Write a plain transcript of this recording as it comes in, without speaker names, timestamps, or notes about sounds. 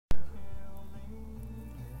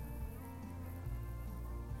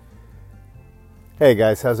Hey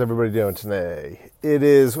guys, how's everybody doing today? It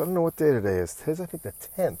is, I don't know what day today is. Today's, I think, the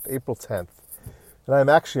 10th, April 10th. And I'm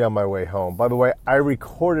actually on my way home. By the way, I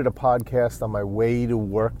recorded a podcast on my way to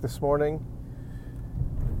work this morning.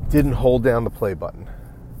 Didn't hold down the play button.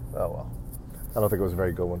 Oh well. I don't think it was a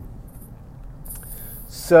very good one.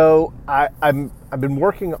 So I've been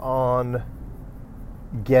working on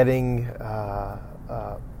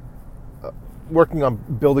working on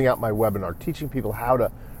building out my webinar, teaching people how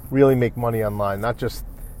to really make money online, not just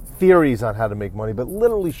theories on how to make money, but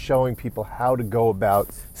literally showing people how to go about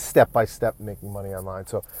step-by-step making money online.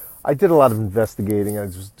 So I did a lot of investigating. I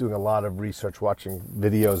was doing a lot of research, watching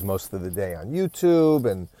videos most of the day on YouTube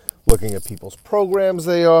and looking at people's programs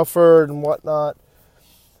they offered and whatnot,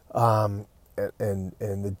 and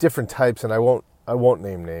the different types. And I won't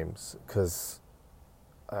name names because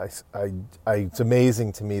it's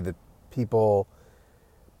amazing to me that people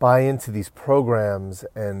buy into these programs,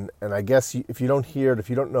 and I guess if you don't hear it, if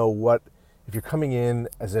you don't know if you're coming in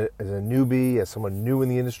as a newbie, as someone new in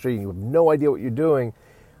the industry, and you have no idea what you're doing,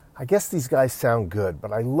 I guess these guys sound good,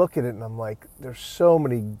 but I look at it and I'm like, there's so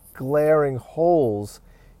many glaring holes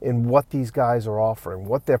in what these guys are offering,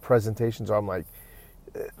 what their presentations are. I'm like,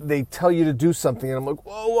 they tell you to do something, and I'm like,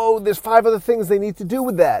 whoa, there's 5 other things they need to do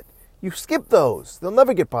with that. You skip those. They'll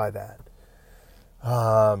never get by that.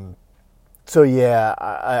 So yeah,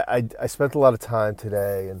 I spent a lot of time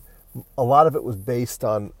today, and a lot of it was based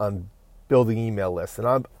on building email lists.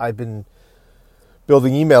 And I've been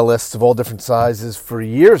building email lists of all different sizes for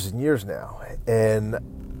years and years now. And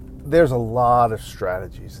there's a lot of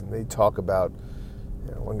strategies. And they talk about,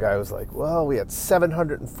 one guy was like, well, we had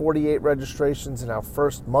 748 registrations in our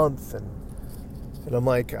first month. And I'm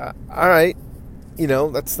like, all right,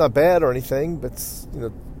 that's not bad or anything, but,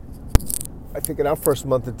 I think in our first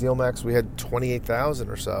month at DealMax, we had 28,000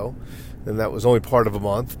 or so, and that was only part of a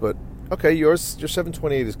month. But okay, your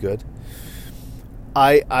 728 is good.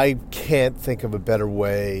 I can't think of a better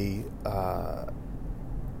way to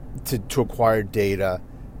acquire data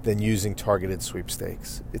than using targeted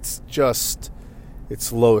sweepstakes. It's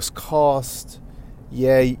lowest cost.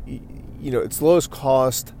 Yeah, it's lowest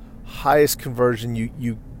cost, highest conversion.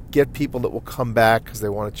 You get people that will come back because they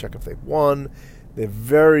want to check if they've won. They're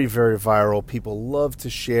very, very viral. People love to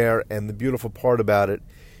share, and the beautiful part about it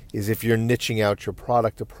is if you're niching out your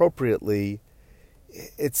product appropriately,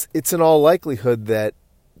 it's in all likelihood that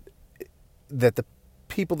the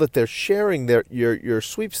people that they're sharing your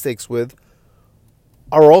sweepstakes with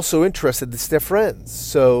are also interested. It's their friends.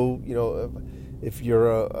 So, if you're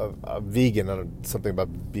a vegan, something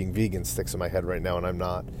about being vegan sticks in my head right now, and I'm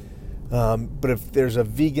not. But if there's a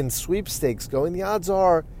vegan sweepstakes going, the odds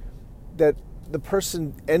are that the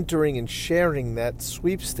person entering and sharing that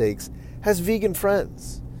sweepstakes has vegan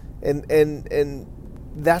friends, and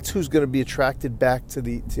that's who's going to be attracted back to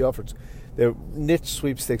the offers. The niche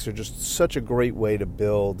sweepstakes are just such a great way to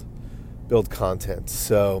build content,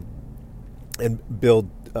 and build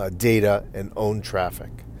data and own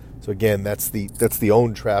traffic. So again, that's the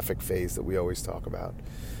own traffic phase that we always talk about.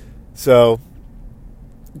 So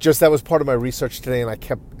just that was part of my research today, and I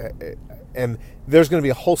kept. And there's going to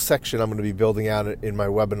be a whole section I'm going to be building out in my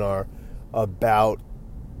webinar about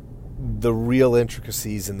the real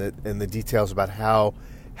intricacies and the details about how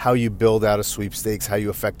you build out a sweepstakes, how you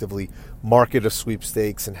effectively market a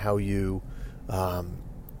sweepstakes, and how you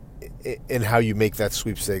make that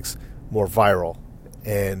sweepstakes more viral,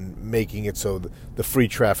 and making it so the free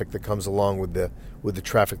traffic that comes along with the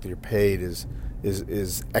traffic that you're paid is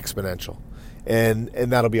exponential, and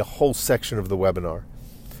that'll be a whole section of the webinar.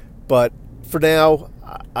 But for now,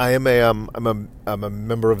 I'm a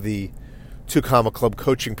member of the 2 Comma Club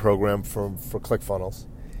coaching program for ClickFunnels,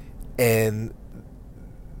 and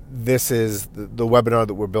this is the webinar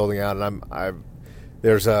that we're building out. And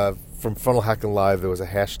there's from Funnel Hacking Live, there was a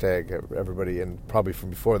hashtag, everybody, and probably from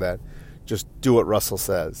before that, just do what Russell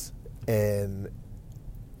says, and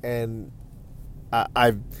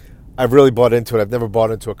I've really bought into it. I've never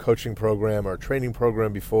bought into a coaching program or a training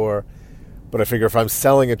program before. But I figure if I'm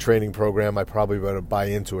selling a training program, I probably want to buy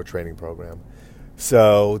into a training program.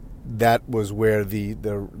 So that was where the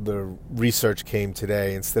research came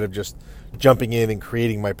today. Instead of just jumping in and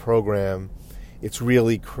creating my program, it's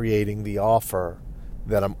really creating the offer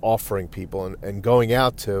that I'm offering people, and going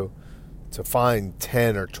out to find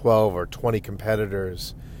 10 or 12 or 20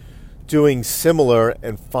 competitors doing similar,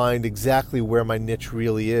 and find exactly where my niche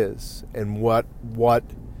really is, and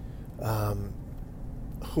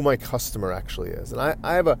who my customer actually is. And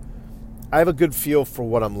I have a good feel for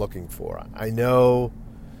what I'm looking for. I know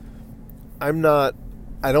I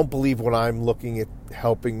don't believe what I'm looking at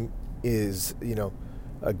helping is,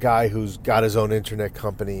 a guy who's got his own internet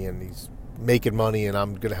company and he's making money and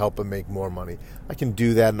I'm going to help him make more money. I can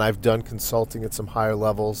do that, and I've done consulting at some higher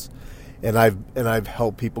levels, and I've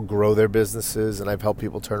helped people grow their businesses, and I've helped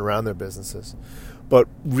people turn around their businesses. But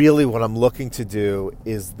really what I'm looking to do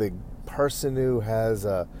is the person who has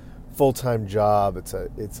a full-time job, it's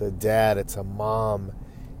a dad, it's a mom,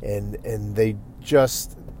 and they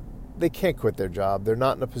can't quit their job. They're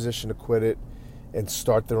not in a position to quit it and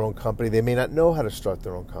start their own company. They may not know how to start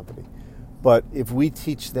their own company. But if we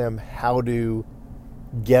teach them how to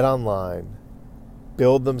get online,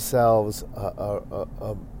 build themselves a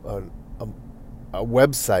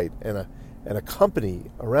website and a company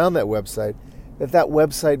around that website, that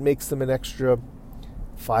website makes them an extra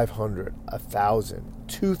 $500, $1,000,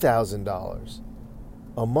 $2,000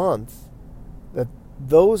 a month, that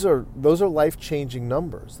those are life-changing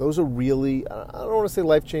numbers. Those are really, I don't want to say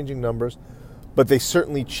life-changing numbers, but they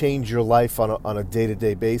certainly change your life on a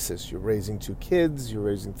day-to-day basis. You're raising 2 kids, you're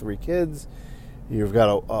raising 3 kids, you've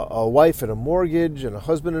got a wife and a mortgage and a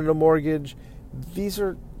husband and a mortgage. These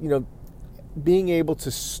are, being able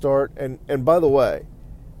to start, and by the way,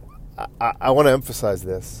 I want to emphasize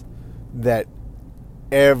this, that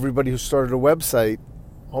everybody who started a website,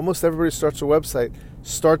 almost everybody who starts a website,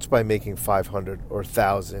 starts by making $500 or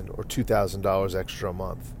 $1,000 or $2,000 extra a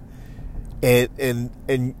month.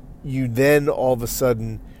 And you then all of a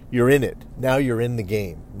sudden, you're in it. Now you're in the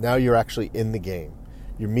game. Now you're actually in the game.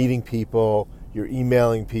 You're meeting people, you're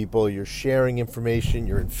emailing people, you're sharing information,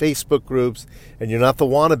 you're in Facebook groups, and you're not the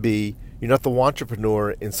wannabe, you're not the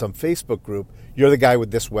entrepreneur in some Facebook group, you're the guy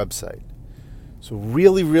with this website. So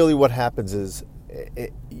really, really what happens is,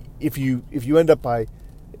 if you end up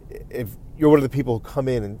if you're one of the people who come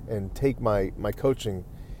in and take my coaching,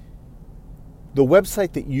 the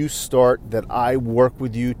website that you start, that I work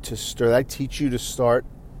with you to start, I teach you to start,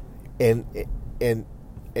 and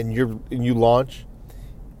you launch,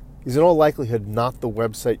 is in all likelihood not the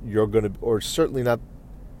website you're going to, or certainly not,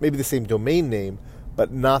 maybe the same domain name,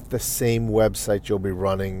 but not the same website you'll be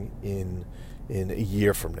running in a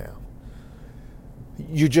year from now.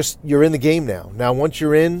 You're in the game now. Now, once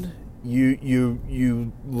you're in,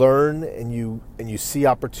 you learn and you see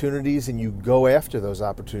opportunities, and you go after those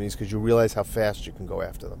opportunities because you realize how fast you can go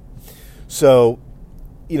after them. So,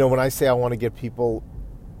 when I say I want to get people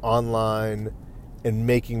online and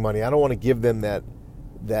making money, I don't want to give them that.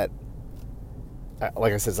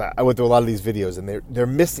 Like I said, I went through a lot of these videos, and they're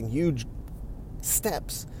missing huge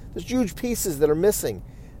steps. There's huge pieces that are missing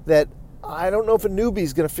that I don't know if a newbie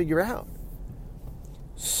is going to figure out.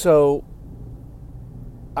 So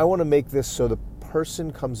I want to make this so the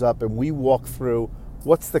person comes up and we walk through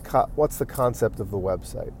what's the concept of the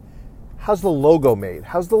website. How's the logo made?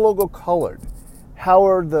 How's the logo colored? How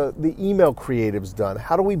are the email creatives done?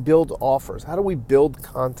 How do we build offers? How do we build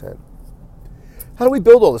content? How do we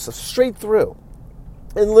build all this stuff straight through?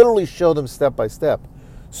 And literally show them step by step.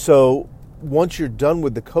 So once you're done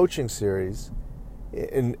with the coaching series,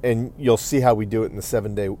 and you'll see how we do it in the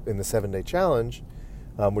 7-day challenge,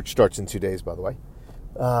 which starts in 2 days, by the way.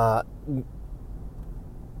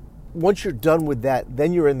 Once you're done with that,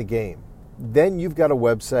 then you're in the game. Then you've got a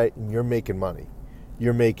website and you're making money.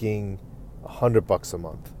 You're making $100 a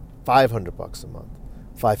month, $500 a month,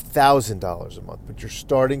 $5,000 a month, but you're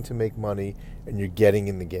starting to make money and you're getting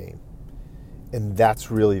in the game. And that's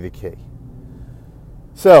really the key.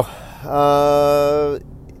 So,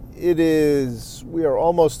 we are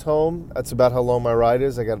almost home. That's about how long my ride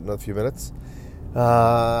is. I got another few minutes.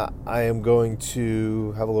 I am going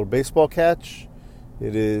to have a little baseball catch.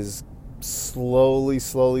 It is slowly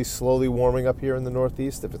warming up here in the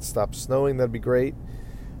Northeast. If it stops snowing, that'd be great.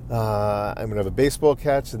 I'm going to have a baseball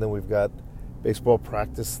catch, and then we've got baseball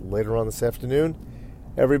practice later on this afternoon.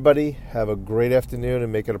 Everybody, have a great afternoon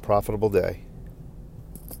and make it a profitable day.